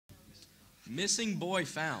Missing boy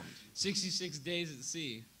found. 66 days at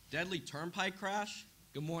sea. Deadly turnpike crash.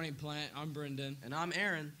 Good morning, Plant. I'm Brendan. And I'm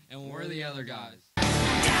Aaron. And we're the other guys.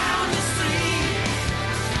 Down the street,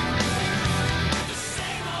 the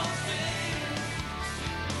same old thing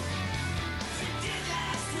we did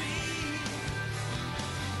last week.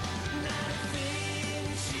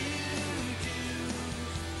 Nothing to do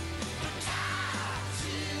but talk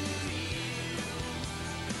to you.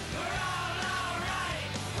 We're all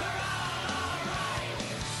alright. We're all alright.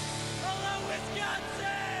 Hello, Wisconsin!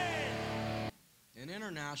 In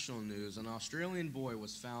international news, an Australian boy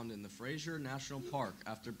was found in the Fraser National Park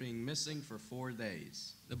after being missing for 4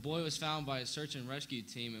 days. The boy was found by a search and rescue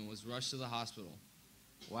team and was rushed to the hospital.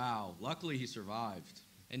 Wow, luckily he survived.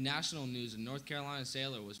 In national news, a North Carolina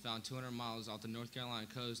sailor was found 200 miles off the North Carolina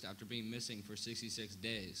coast after being missing for 66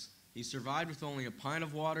 days. He survived with only a pint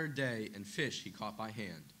of water a day and fish he caught by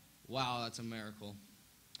hand. Wow, that's a miracle.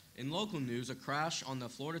 In local news, a crash on the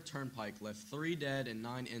Florida Turnpike left 3 dead and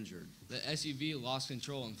 9 injured. The SUV lost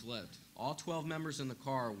control and flipped. All 12 members in the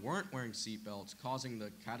car weren't wearing seatbelts, causing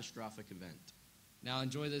the catastrophic event. Now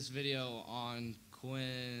enjoy this video on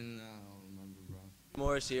Quinn. I don't remember, bro.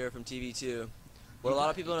 Morris here from TV2. What a lot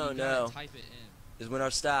of people don't know Type it in. is when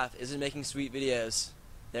our staff isn't making sweet videos,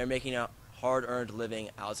 they're making a hard-earned living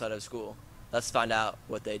outside of school. Let's find out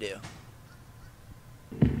what they do.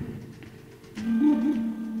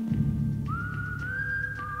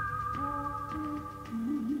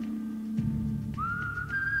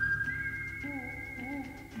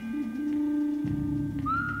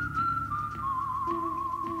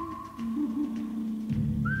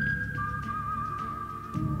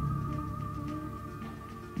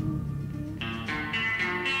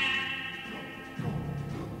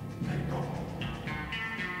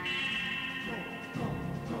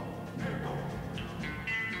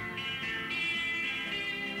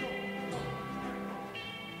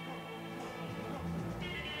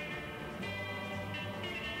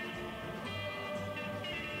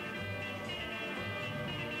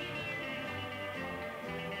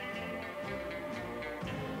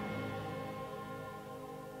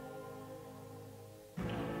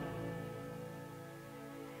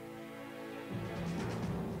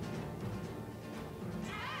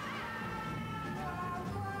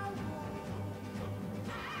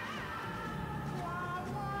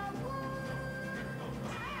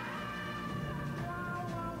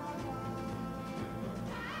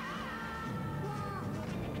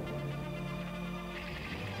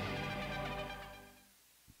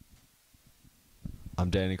 I'm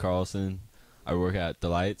Danny Carlson. I work at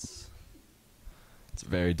Delights. It's a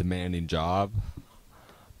very demanding job,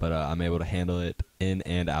 but I'm able to handle it in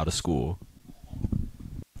and out of school.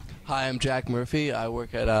 Hi, I'm Jack Murphy. I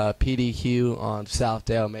work at PDQ on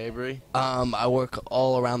Southdale, Mabry. I work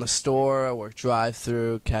all around the store. I work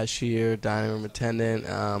drive-through, cashier, dining room attendant.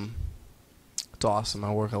 It's awesome.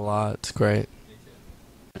 I work a lot. It's great.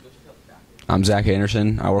 I'm Zach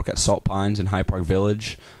Anderson. I work at Salt Pines in High Park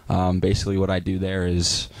Village. Basically what I do there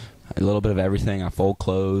is a little bit of everything. I fold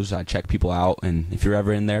clothes, I check people out, and if you're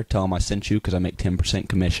ever in there, tell them I sent you because I make 10%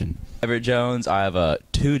 commission. Everett Jones. I have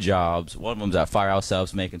 2 jobs. One of them's at Firehouse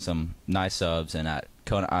Subs making some nice subs, and at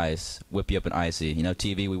Kona Ice, whip you up an icy. You know,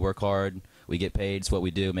 TV, we work hard, we get paid, it's what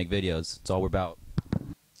we do, make videos. It's all we're about.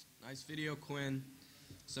 Nice video, Quinn.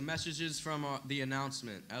 Some messages from the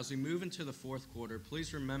announcement. As we move into the 4th quarter,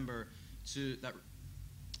 please remember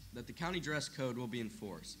that the county dress code will be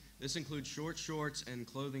enforced. This includes short shorts and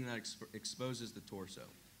clothing that exposes the torso.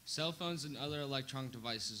 Cell phones and other electronic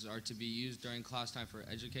devices are to be used during class time for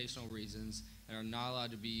educational reasons and are not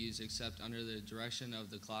allowed to be used except under the direction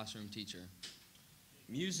of the classroom teacher.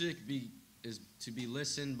 Music is to be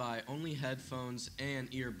listened by only headphones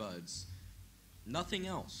and earbuds. Nothing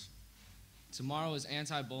else. Tomorrow is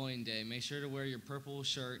Anti-Bullying Day. Make sure to wear your purple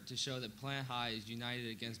shirt to show that Plant High is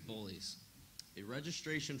united against bullies. A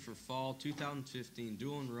registration for fall 2015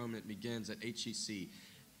 dual enrollment begins at HEC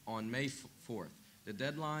on May 4th. The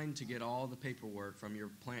deadline to get all the paperwork from your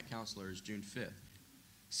plant counselor is June 5th.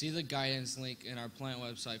 See the guidance link in our plant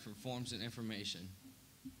website for forms and information.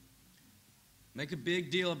 Make a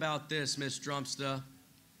big deal about this, Miss Drumsta.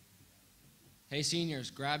 Hey seniors,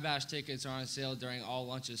 Grab Bash tickets are on sale during all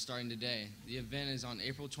lunches starting today. The event is on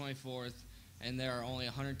April 24th, and there are only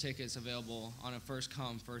 100 tickets available on a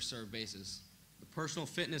first-come, first-served basis. The personal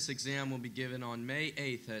fitness exam will be given on May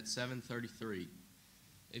 8th at 7:33.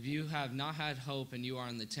 If you have not had hope and you are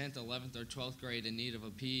in the 10th, 11th, or 12th grade in need of a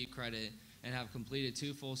PE credit and have completed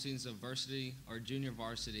 2 full seasons of varsity or junior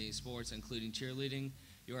varsity sports, including cheerleading,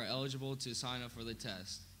 you are eligible to sign up for the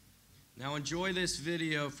test. Now enjoy this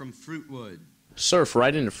video from Fruitwood. Surf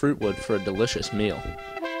right into Fruitwood for a delicious meal.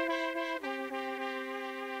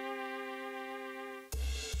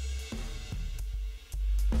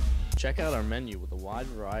 Check out our menu with a wide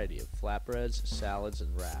variety of flatbreads, salads,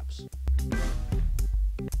 and wraps.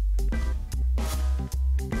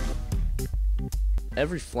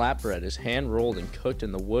 Every flatbread is hand-rolled and cooked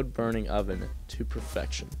in the wood-burning oven to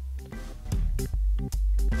perfection.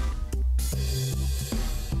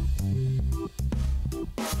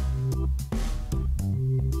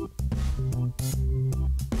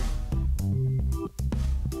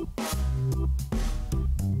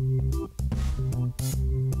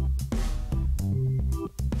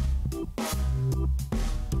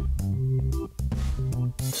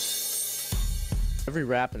 Every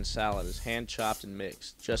wrap and salad is hand-chopped and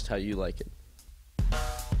mixed, just how you like it.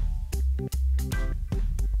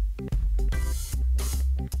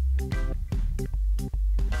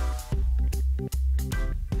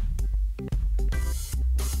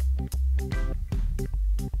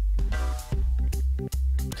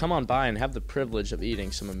 Come on by and have the privilege of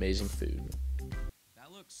eating some amazing food.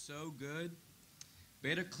 That looks so good.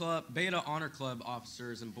 Beta Honor Club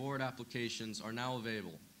officers and board applications are now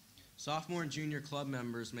available. Sophomore and junior club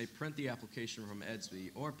members may print the application from Edsby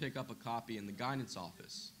or pick up a copy in the guidance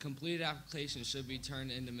office. Completed applications should be turned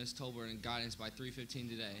into Ms. Tobin in guidance by 3:15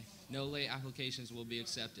 today. No late applications will be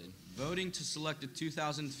accepted. Voting to select the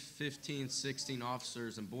 2015-16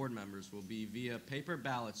 officers and board members will be via paper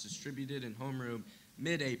ballots distributed in homeroom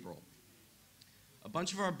mid-April. A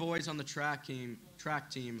bunch of our boys on the track team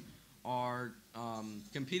are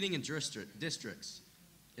competing in districts.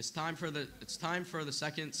 It's time for the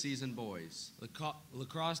second season boys.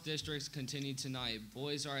 Lacrosse districts continue tonight.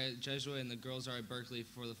 Boys are at Jesuit and the girls are at Berkeley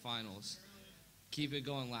for the finals. Keep it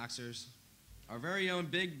going, Laxers. Our very own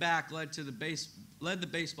Big Back led the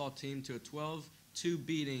baseball team to a 12-2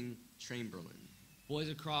 beating Chamberlain. Boys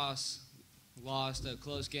lacrosse lost a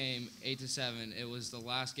close game, 8-7. It was the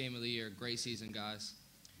last game of the year. Great season, guys.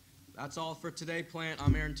 That's all for today, Plant.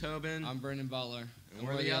 I'm Aaron Tobin. I'm Brendan Butler. And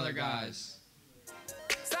we're the other guys.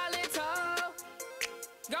 Solid toe,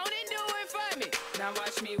 go and do it for me. Now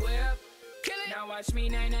watch me whip, kill it. Now watch me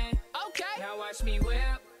nay-nay. Okay. Now watch me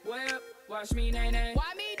whip. Watch me nay-nay.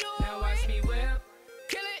 Why me do it? Now watch me whip,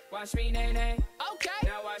 kill it. Watch me nay-nay. Okay.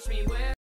 Now watch me whip.